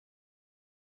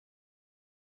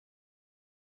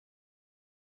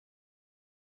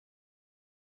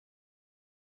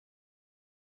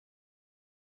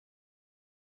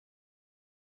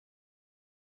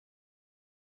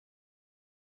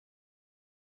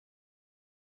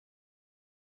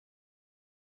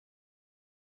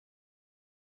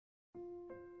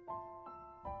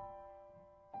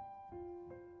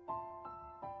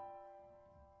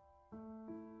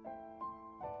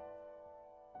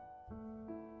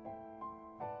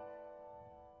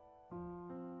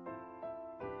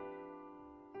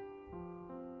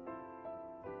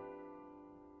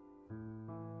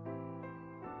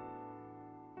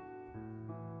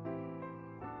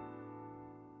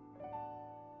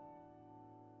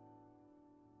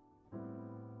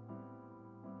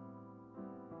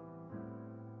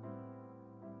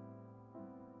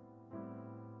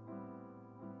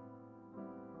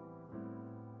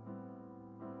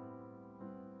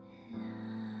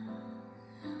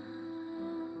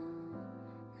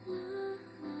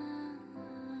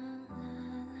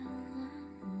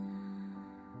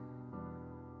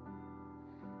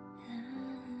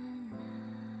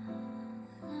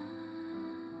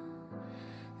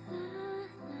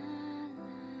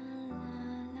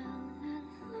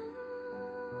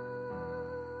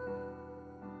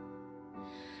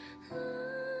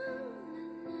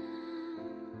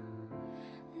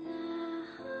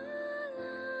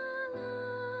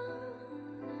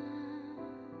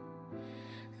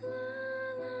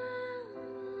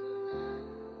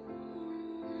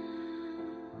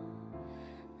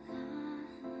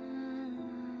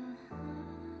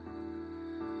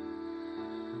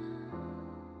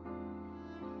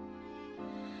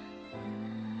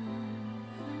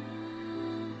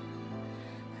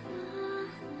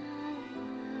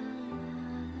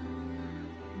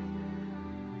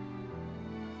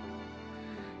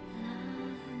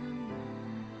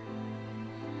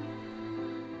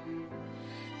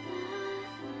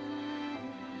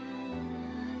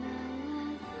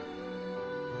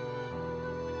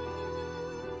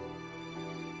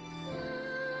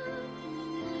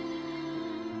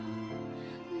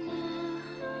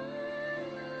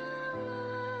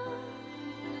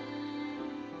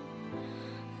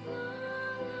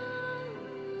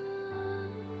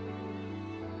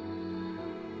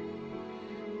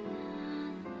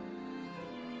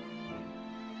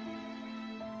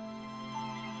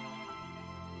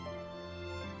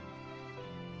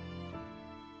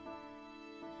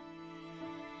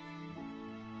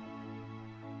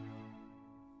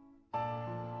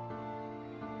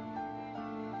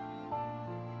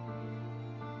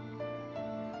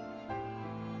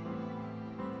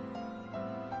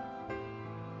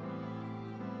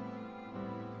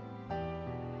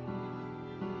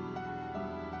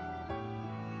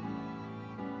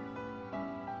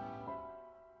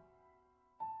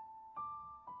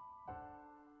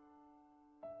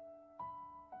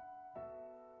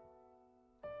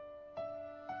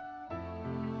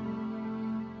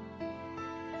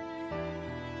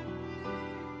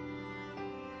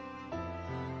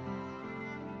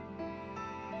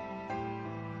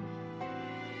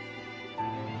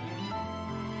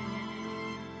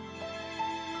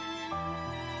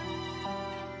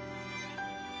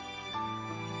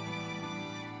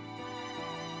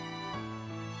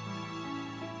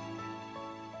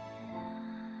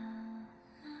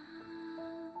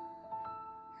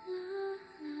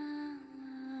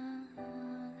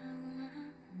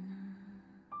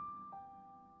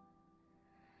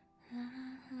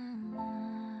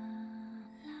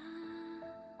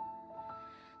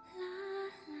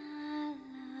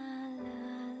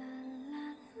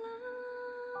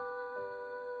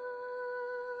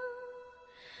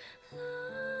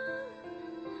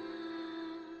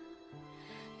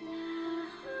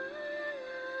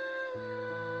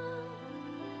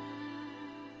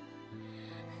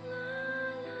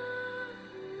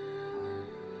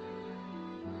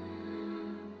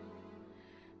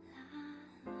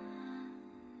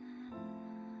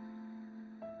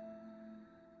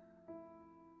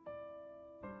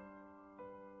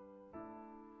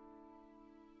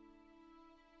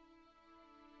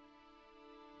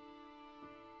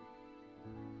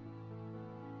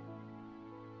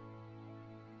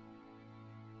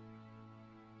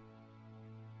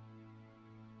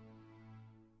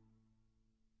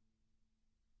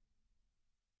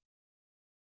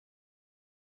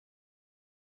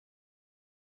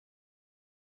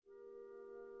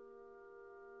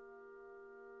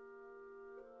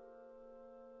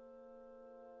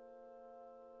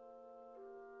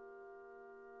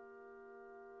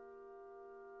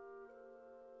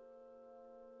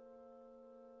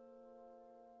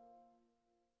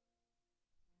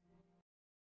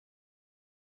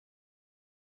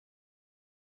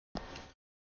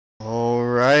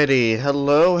Alrighty,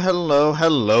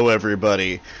 hello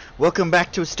everybody. Welcome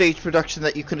back to a stage production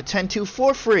that you can attend to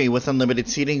for free with unlimited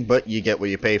seating, but you get what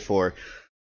you pay for.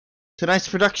 Tonight's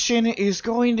production is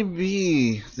going to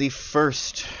be the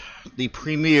first the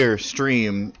premiere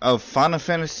stream of Final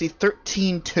Fantasy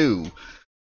 13-2.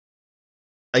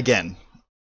 Again.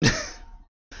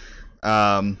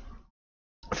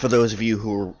 For those of you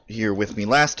who were here with me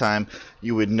last time,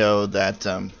 you would know that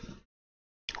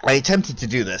I attempted to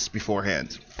do this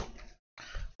beforehand,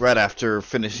 right after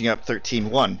finishing up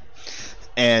 13-1,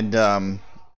 and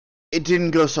it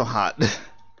didn't go so hot.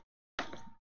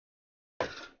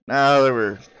 Now, there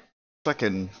were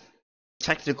fucking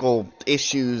technical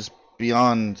issues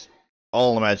beyond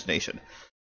all imagination.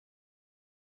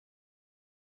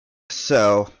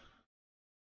 So,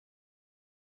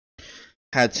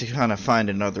 had to kind of find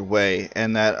another way,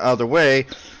 and that other way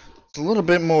is a little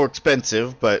bit more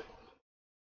expensive, but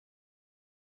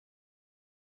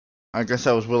I guess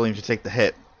I was willing to take the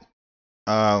hit.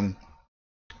 And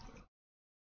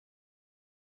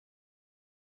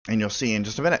you'll see in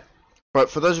just a minute. But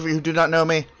for those of you who do not know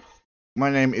me, my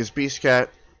name is BeastCat,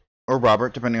 or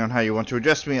Robert, depending on how you want to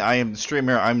address me. I am the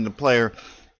streamer, I'm the player,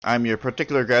 I'm your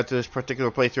particular guide to this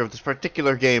particular playthrough of this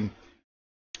particular game.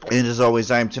 And as always,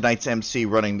 I am tonight's MC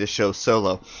running this show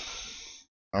solo.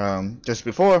 Just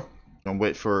before, I'll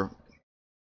wait for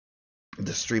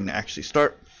the stream to actually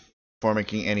start before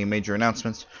making any major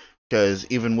announcements, because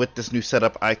even with this new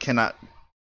setup, I cannot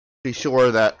be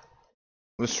sure that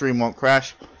the stream won't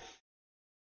crash.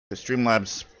 The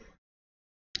Streamlabs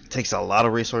takes a lot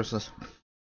of resources,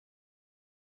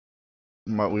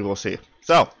 but we will see.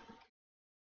 So,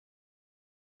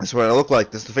 that's what I look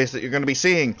like. This is the face that you're going to be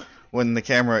seeing when the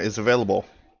camera is available.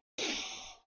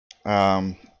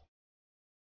 We're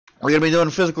going to be doing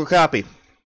a physical copy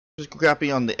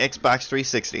on the Xbox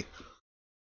 360.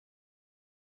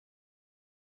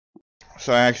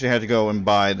 So I actually had to go and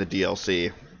buy the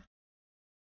DLC,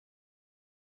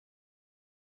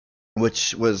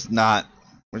 which is not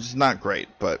great,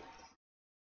 but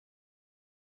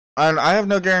I have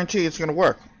no guarantee it's going to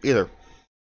work either.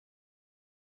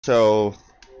 So,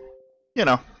 you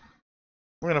know,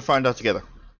 we're going to find out together.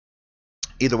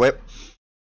 Either way.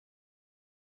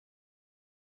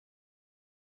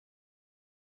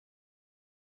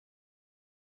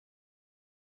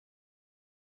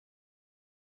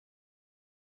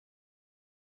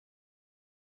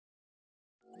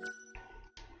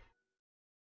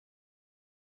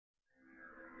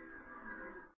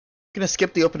 I'm going to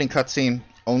skip the opening cutscene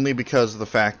only because of the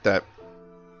fact that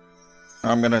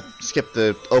I'm going to skip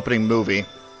the opening movie.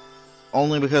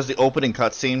 Only because the opening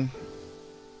cutscene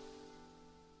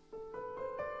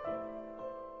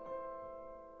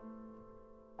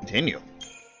Continue.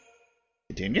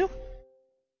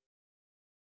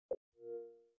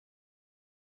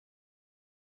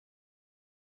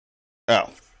 Oh,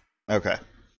 okay.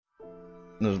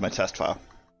 This was my test file.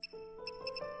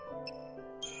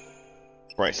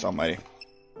 Christ almighty.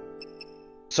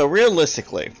 So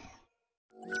realistically,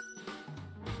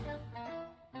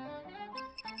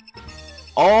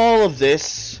 all of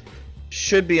this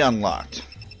should be unlocked.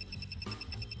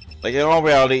 Like, in all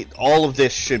reality, all of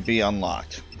this should be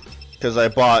unlocked. Because I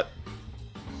bought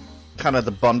kind of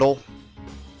the bundle.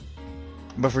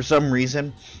 But for some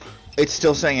reason, it's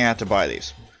still saying I have to buy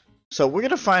these. So we're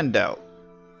going to find out.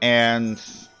 And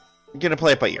we're going to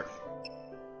play it by ear.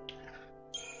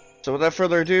 So without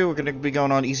further ado, we're going to be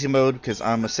going on easy mode because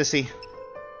I'm a sissy.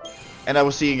 And I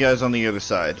will see you guys on the other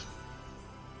side.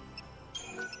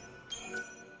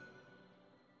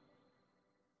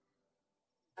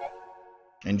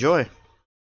 Enjoy.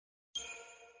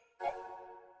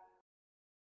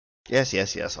 Yes,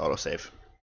 autosave.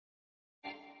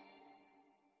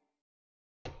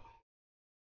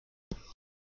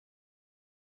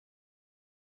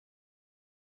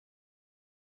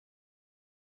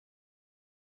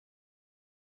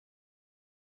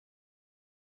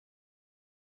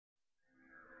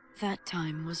 That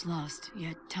time was lost,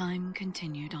 yet time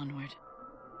continued onward.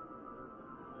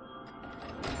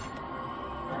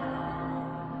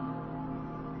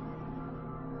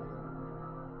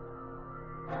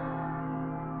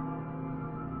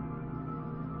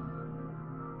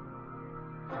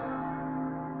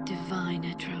 Divine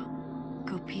Etro,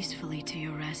 go peacefully to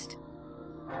your rest.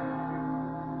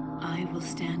 I will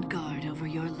stand guard over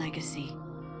your legacy.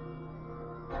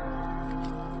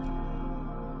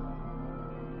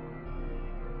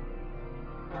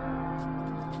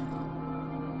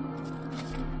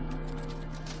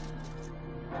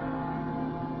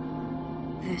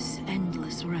 This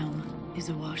endless realm is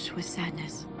awash with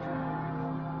sadness.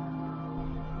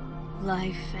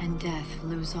 Life and death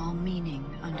lose all meaning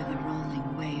under the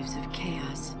rolling waves of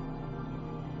chaos.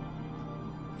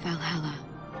 Valhalla.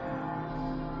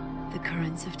 The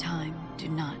currents of time do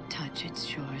not touch its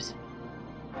shores.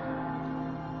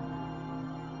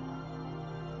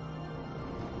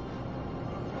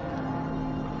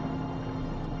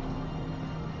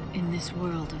 this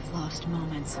world of lost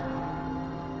moments,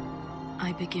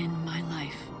 I begin my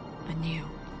life anew.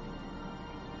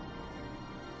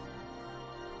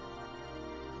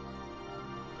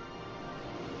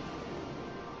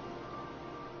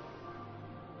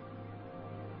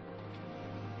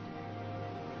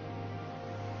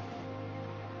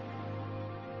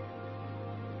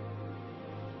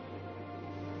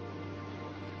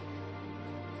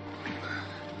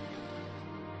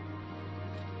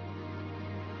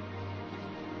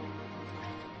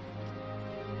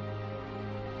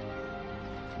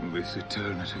 This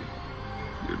eternity,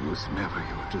 it was never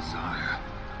your desire.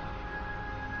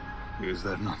 Is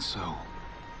that not so?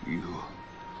 You...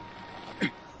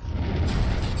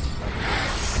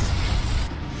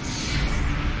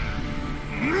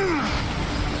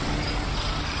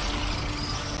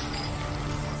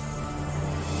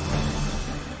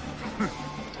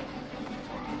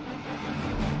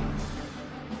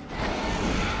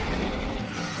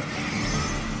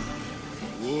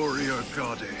 Warrior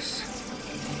goddess.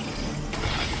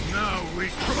 Now we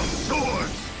cross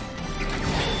swords!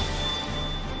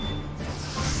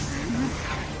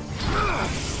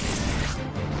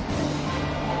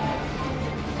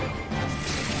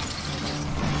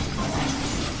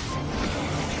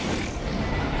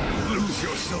 Lose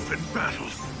yourself in battle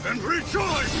and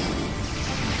rejoice!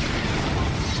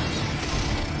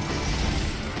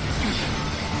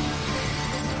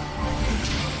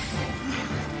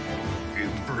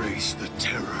 Embrace the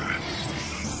terror.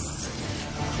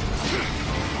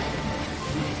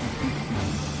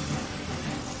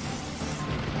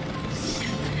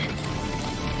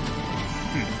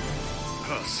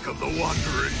 Husk of the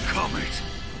wandering comet,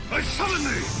 I summon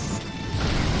thee!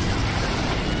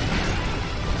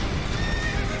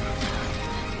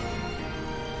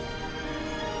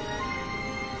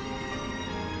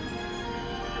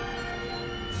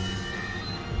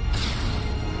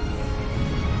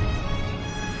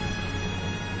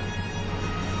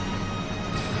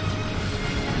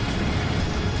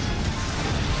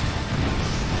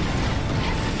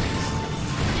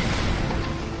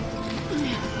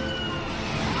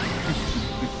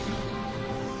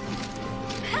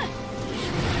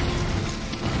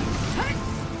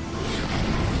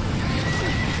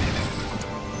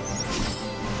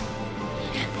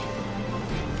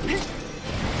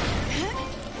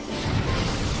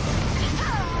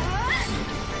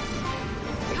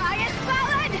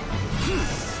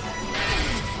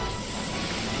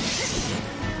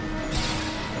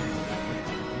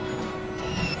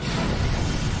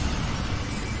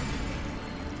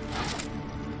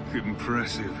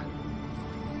 Impressive.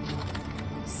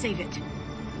 Save it.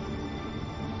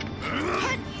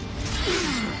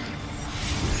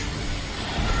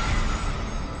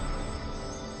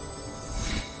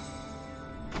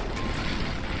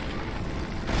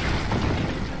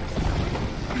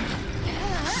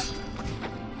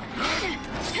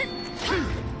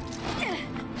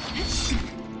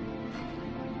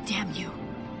 Damn you.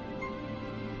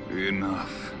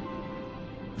 Enough.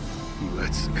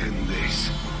 Let's end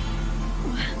this.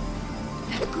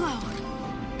 That glow.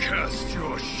 Cast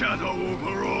your shadow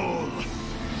over all.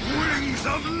 Wings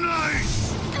of night!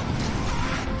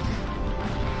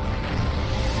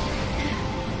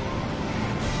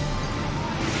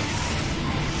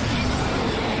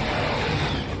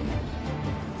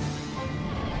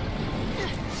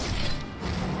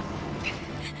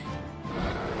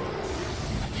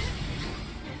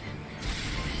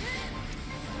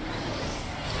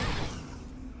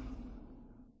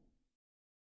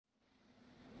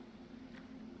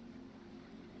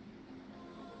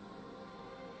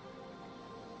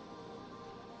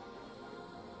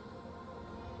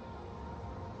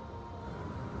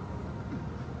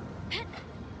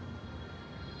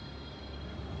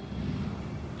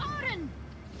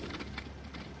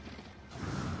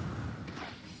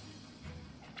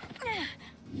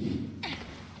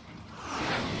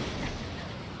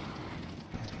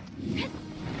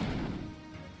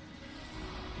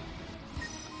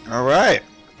 All right.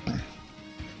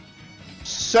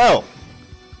 So,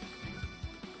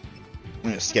 I'm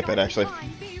gonna skip it actually.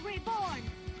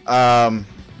 Because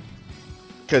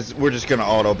we're just gonna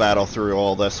auto battle through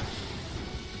all this.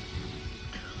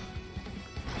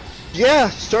 Yeah,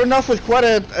 starting off with quite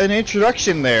an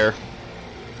introduction there.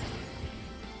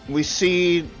 We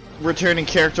see returning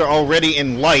character already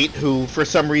in Light, who for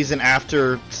some reason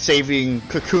after saving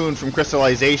Cocoon from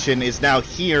crystallization is now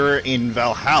here in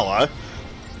Valhalla.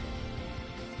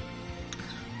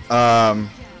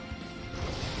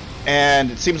 And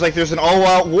it seems like there's an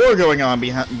all-out war going on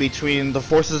between the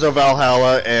forces of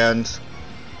Valhalla and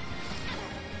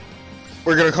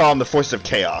we're gonna call them the forces of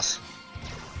chaos.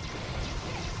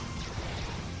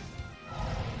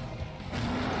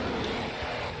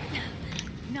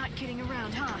 Not kidding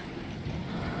around, huh?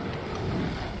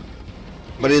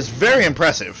 But it's very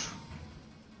impressive.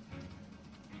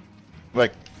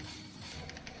 Like,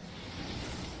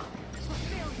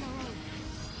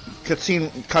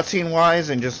 cutscene wise,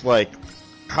 and just like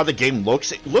how the game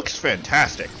looks, it looks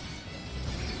fantastic.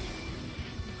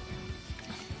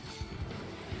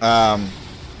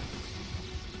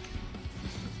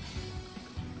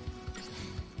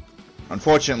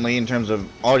 Unfortunately, in terms of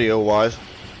audio wise,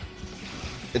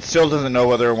 it still doesn't know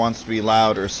whether it wants to be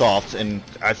loud or soft, and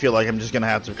I feel like I'm just gonna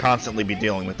have to constantly be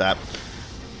dealing with that.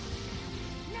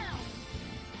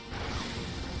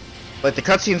 Like, the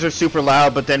cutscenes are super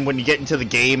loud, but then when you get into the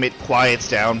game, it quiets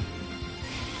down.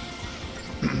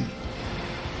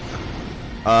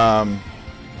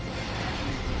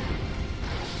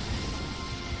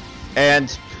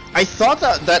 And I thought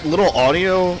that that little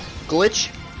audio glitch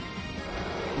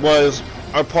was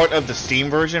a part of the Steam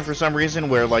version for some reason,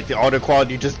 where like the audio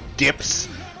quality just dips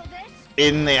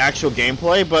in the actual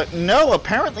gameplay, but no,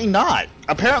 apparently not.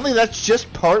 Apparently that's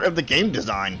just part of the game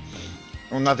design.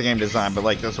 Well, not the game design, but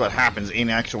like that's what happens in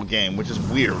actual game, which is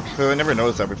weird, because I never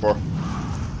noticed that before.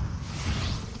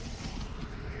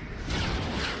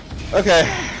 Okay,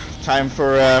 time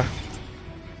for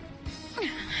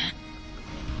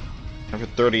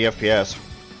 30 FPS.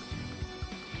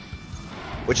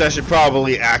 Which I should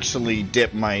probably actually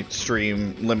dip my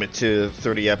stream limit to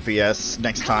 30 FPS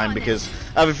next time, because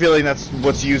I have a feeling that's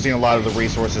what's using a lot of the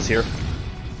resources here.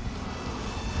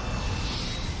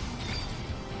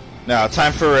 Now,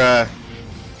 time for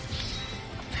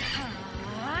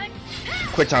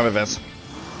quick time events.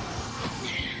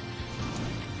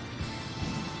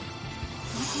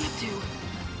 What's he up to?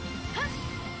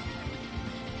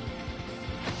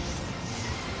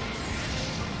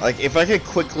 Like, if I could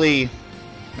quickly...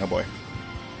 Oh boy.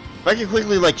 If I could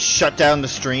quickly, like, shut down the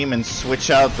stream and switch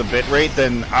out the bitrate,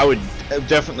 then I would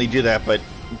definitely do that, but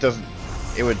it doesn't...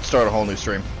 It would start a whole new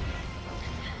stream.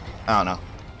 I don't know.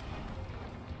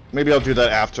 Maybe I'll do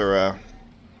that after,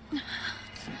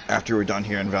 after we're done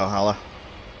here in Valhalla.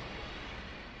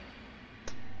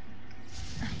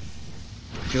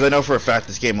 Because I know for a fact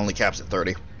this game only caps at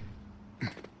 30.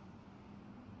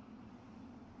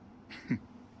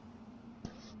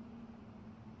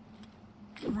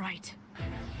 Right.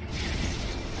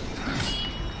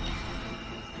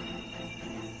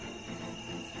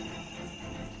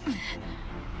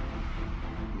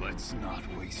 Let's not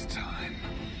waste time.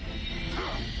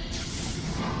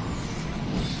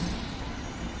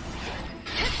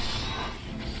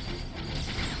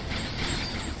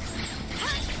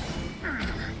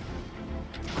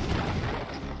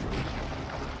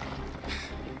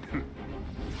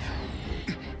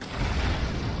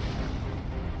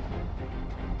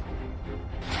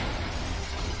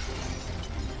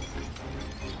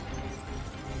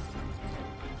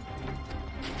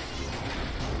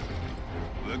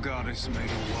 The goddess made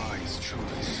a wise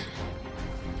choice.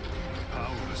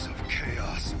 Powers of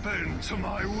chaos bend to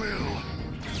my will.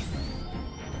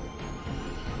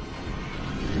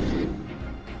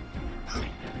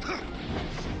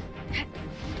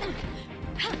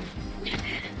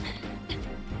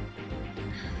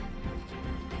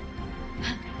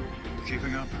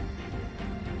 Keeping up?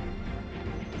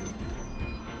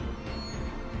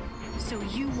 So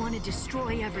you want to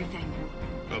destroy everything?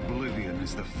 Oblivion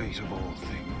is the fate of all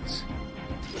things.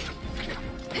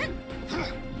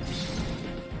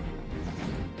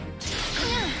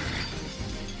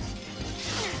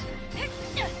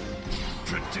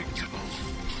 Predictable.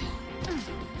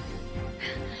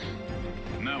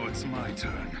 Now it's my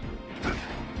turn.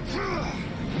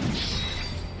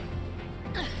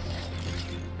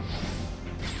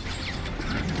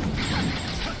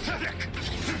 Pathetic!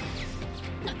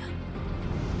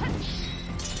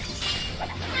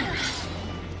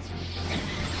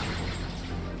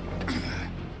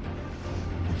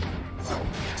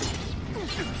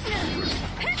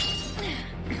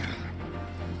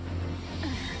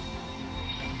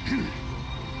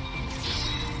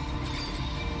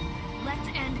 Let's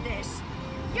end this.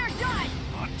 You're done!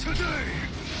 Not today!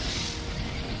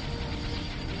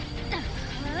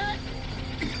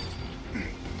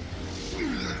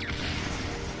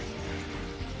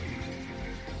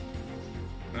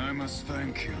 I must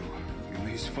thank you. In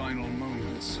these final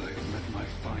moments, I have met my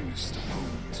finest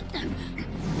opponent.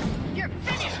 You're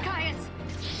finished, Caius!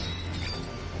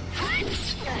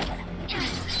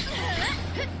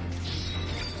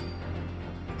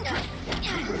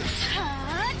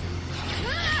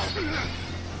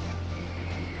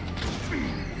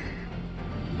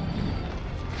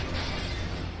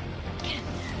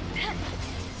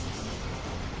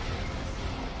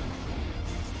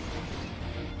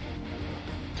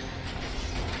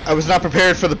 I was not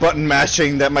prepared for the button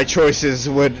mashing that my choices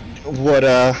would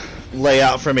lay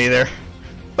out for me there.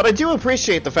 But I do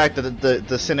appreciate the fact that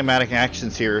the cinematic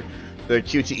actions here, the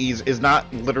QTEs, is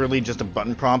not literally just a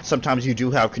button prompt. Sometimes you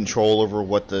do have control over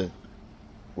what the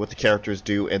characters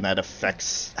do, and that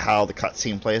affects how the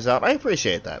cutscene plays out. I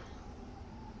appreciate that.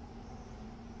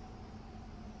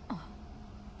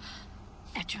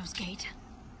 Etro's Gate.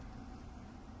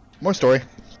 More story.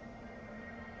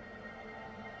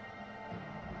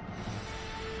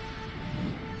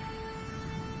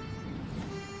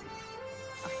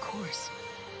 Of course.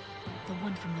 The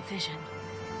one from the vision.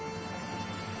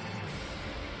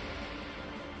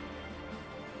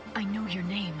 I know your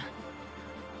name.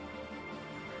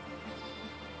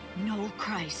 Noel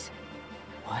Kreis.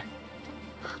 What?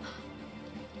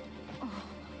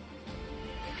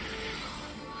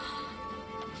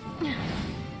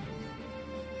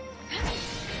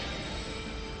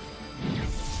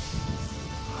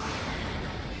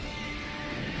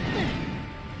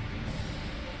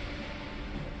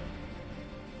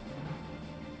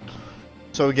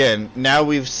 So again, now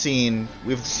we've seen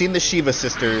the Shiva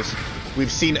sisters,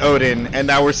 we've seen Odin, and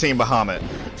now we're seeing Bahamut.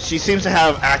 She seems to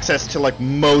have access to like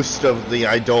most of the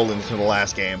Eidolons from the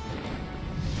last game.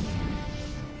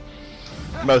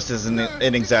 Most is an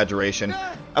exaggeration.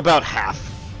 About half.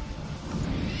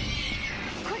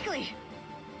 Quickly!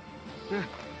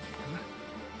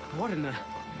 What in the...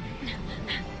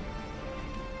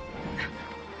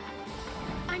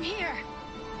 I'm here!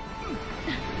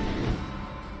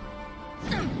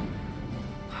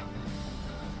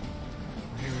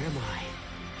 Where am I?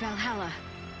 Valhalla.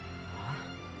 Huh?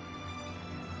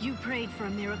 You prayed for a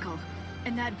miracle,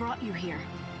 and that brought you here.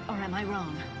 Or am I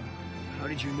wrong? How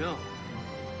did you know?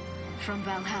 From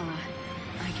Valhalla,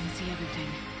 I can see everything.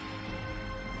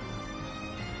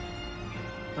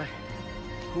 But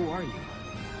who are you?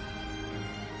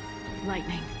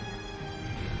 Lightning.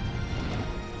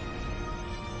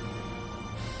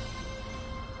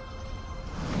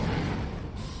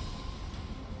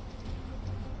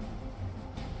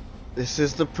 This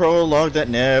is the prologue that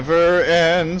never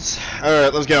ends.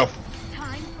 Alright, let's go.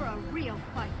 Time for a real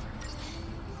fight.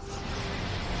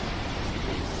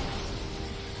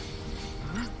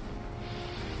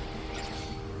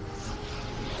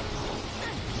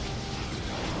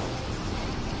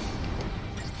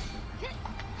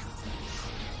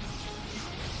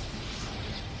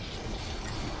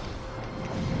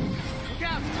 Look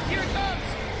out! Here it comes!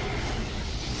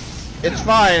 It's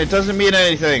fine, it doesn't mean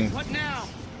anything. What now?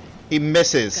 He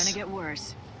misses. Gonna get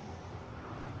worse.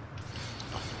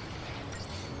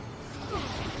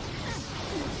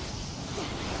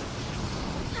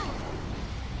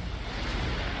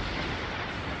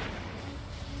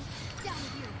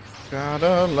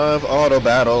 Gotta love auto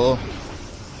battle.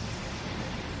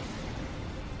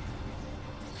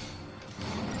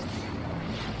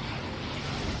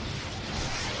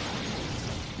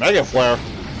 Mega Flare.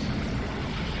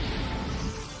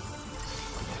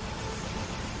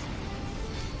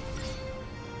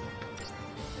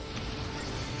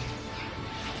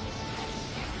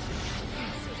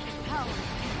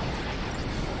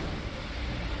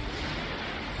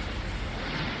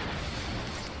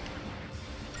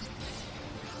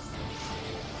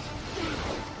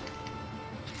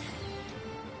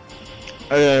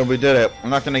 We did it. I'm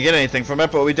not gonna get anything from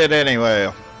it, but we did it anyway.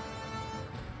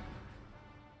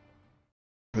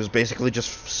 It was basically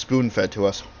just spoon-fed to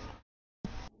us.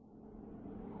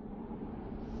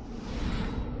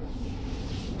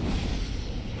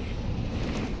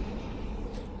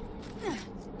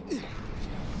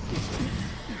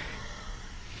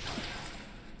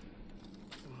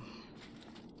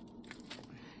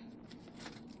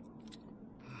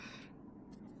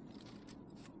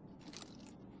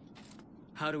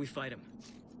 How do we fight him?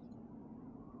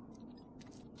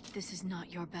 This is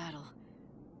not your battle.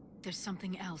 There's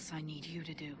something else I need you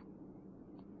to do.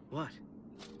 What?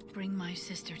 Bring my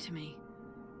sister to me.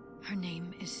 Her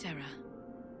name is Sarah.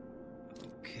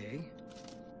 Okay.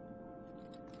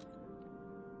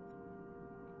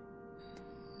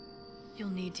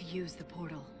 You'll need to use the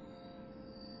portal.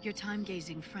 Your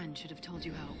time-gazing friend should have told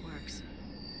you how it works.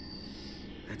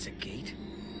 That's a gate?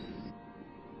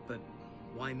 But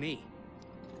why me?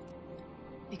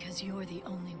 Because you're the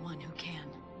only one who can.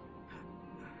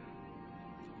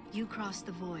 You crossed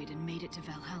the void and made it to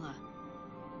Valhalla.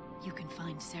 You can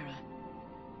find Sarah.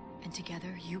 And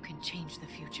together, you can change the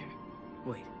future.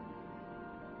 Wait.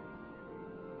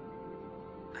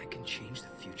 I can change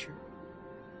the future?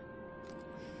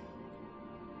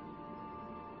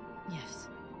 Yes.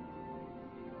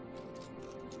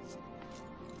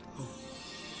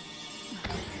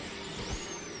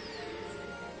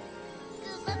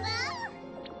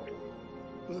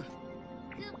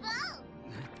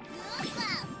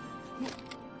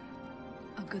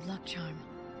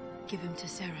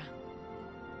 Sarah.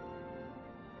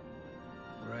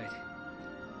 Right.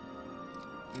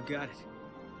 You got it.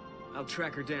 I'll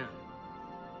track her down.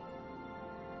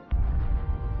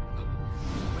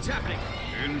 What's happening?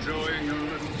 Enjoying your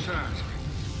little chat.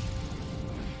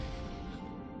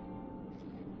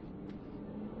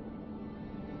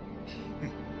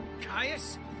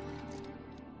 Caius?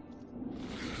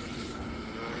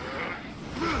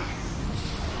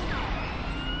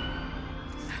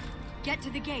 Get to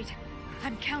the gate.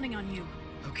 I'm counting on you.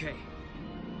 Okay.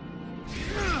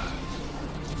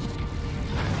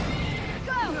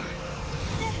 Go!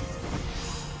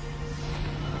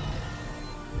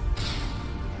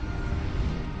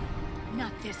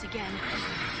 Not this again.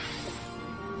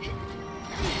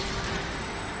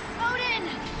 Odin!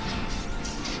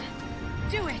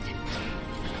 Do it!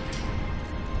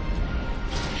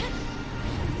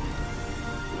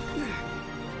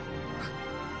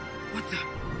 What the?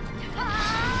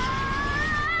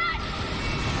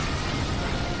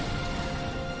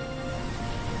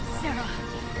 Sarah!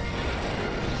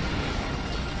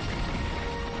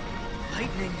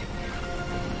 Lightning.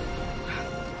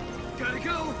 Gotta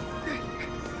go!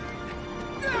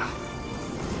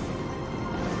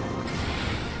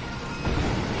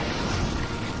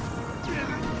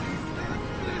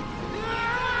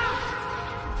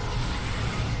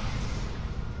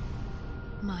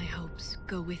 My hopes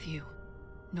go with you,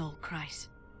 Noel Kreis.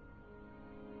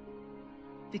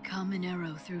 Become an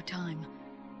arrow through time,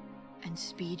 and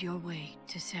speed your way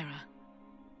to Sarah.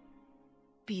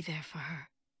 Be there for her,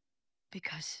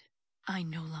 because I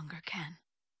no longer can.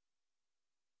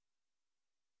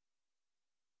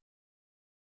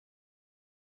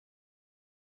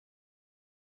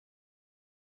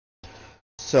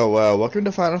 So, welcome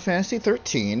to Final Fantasy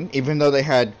 13. Even though they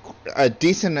had a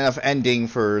decent enough ending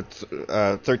for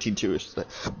 13-2,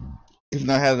 even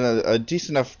though I had a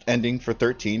decent enough ending for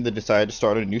 13, they decided to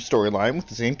start a new storyline with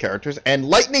the same characters, and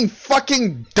Lightning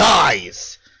fucking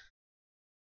dies!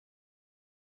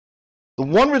 The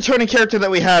one returning character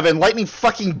that we have, and Lightning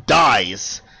fucking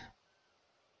dies!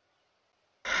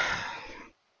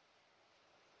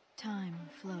 Time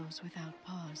flows without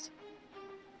pause.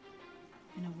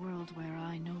 In a world where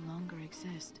I no longer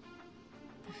exist,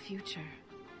 the future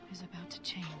is about to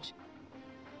change.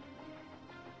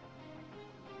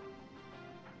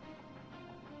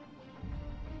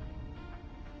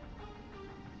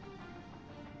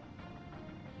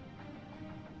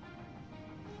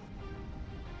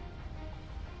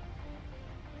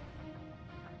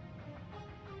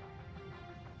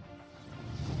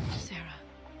 Sarah,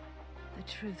 the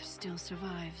truth still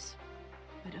survives,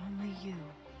 but only you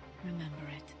remember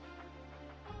it.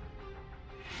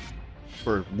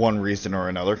 For one reason or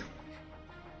another.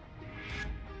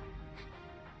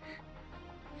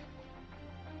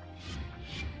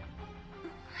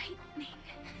 Lightning.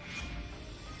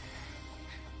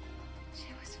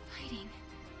 She was fighting.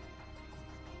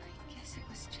 I guess it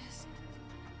was just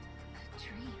a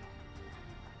dream.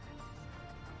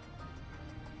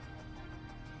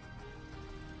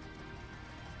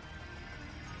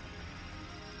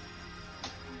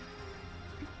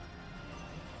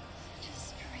 Such a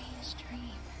strange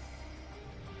dream.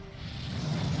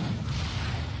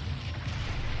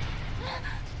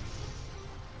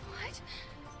 What?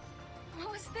 What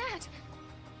was that?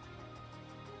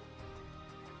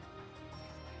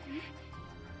 Where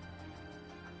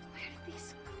did these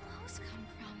clothes come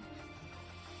from?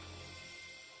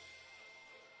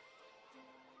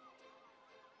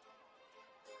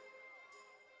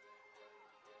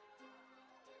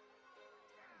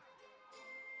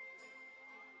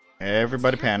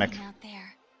 Everybody What's panic. happening out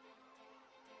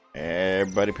there?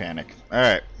 Everybody panic.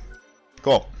 Alright.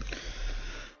 Cool.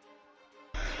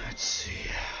 Let's see.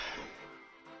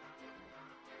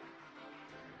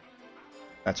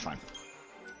 That's fine.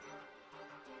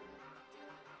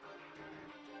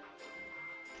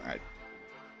 Alright.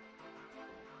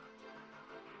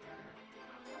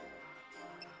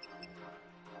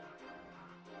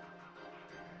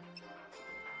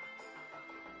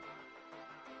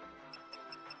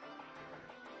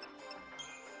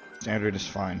 Standard is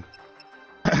fine.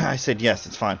 I said yes,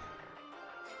 it's fine.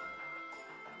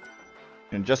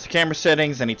 And adjust the camera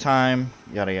settings anytime,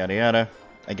 yada yada yada.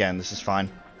 Again, this is fine.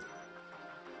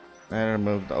 And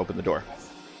move to open the door.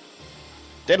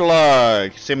 Data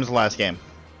log! Same as the last game.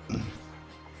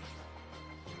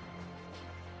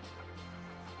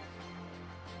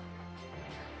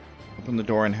 Open the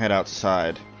door and head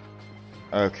outside.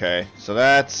 Okay, so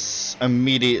that's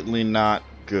immediately not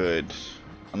good.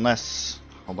 Unless...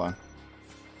 hold on.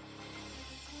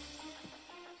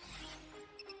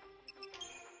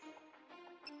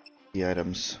 The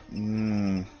items.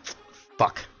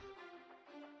 Fuck.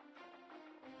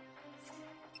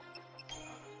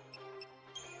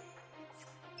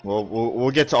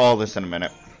 We'll get to all this in a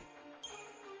minute.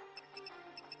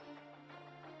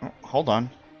 Oh, hold on.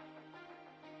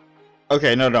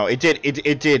 Okay, no, it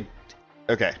did.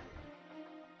 Okay.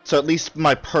 So at least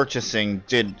my purchasing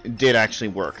did actually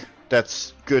work.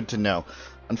 That's good to know.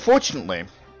 Unfortunately,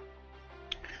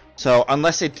 so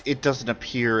unless it doesn't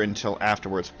appear until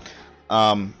afterwards,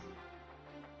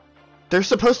 there's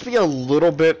supposed to be a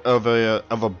little bit of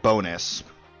a bonus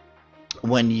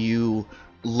when you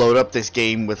load up this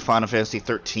game with Final Fantasy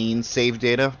 13 save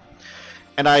data,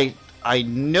 and I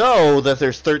know that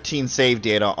there's 13 save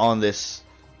data on this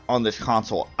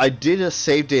console. I did a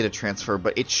save data transfer,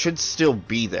 but it should still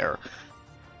be there.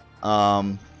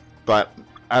 But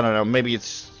I don't know. Maybe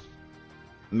it's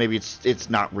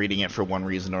not reading it for one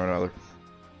reason or another.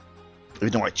 Even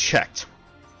though I checked.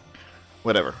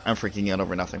 Whatever. I'm freaking out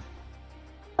over nothing.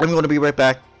 I'm going to be right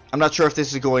back. I'm not sure if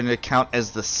this is going to count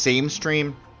as the same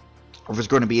stream, or if it's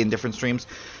going to be in different streams.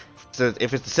 So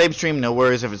if it's the same stream, no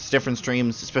worries. If it's different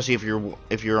streams, especially if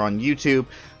you're on YouTube,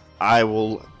 I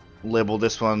will label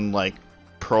this one like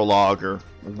Prologue or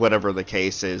whatever the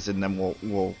case is, and then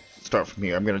we'll start from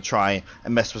here. I'm gonna try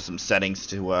and mess with some settings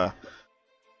to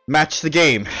match the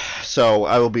game. So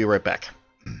I will be right back.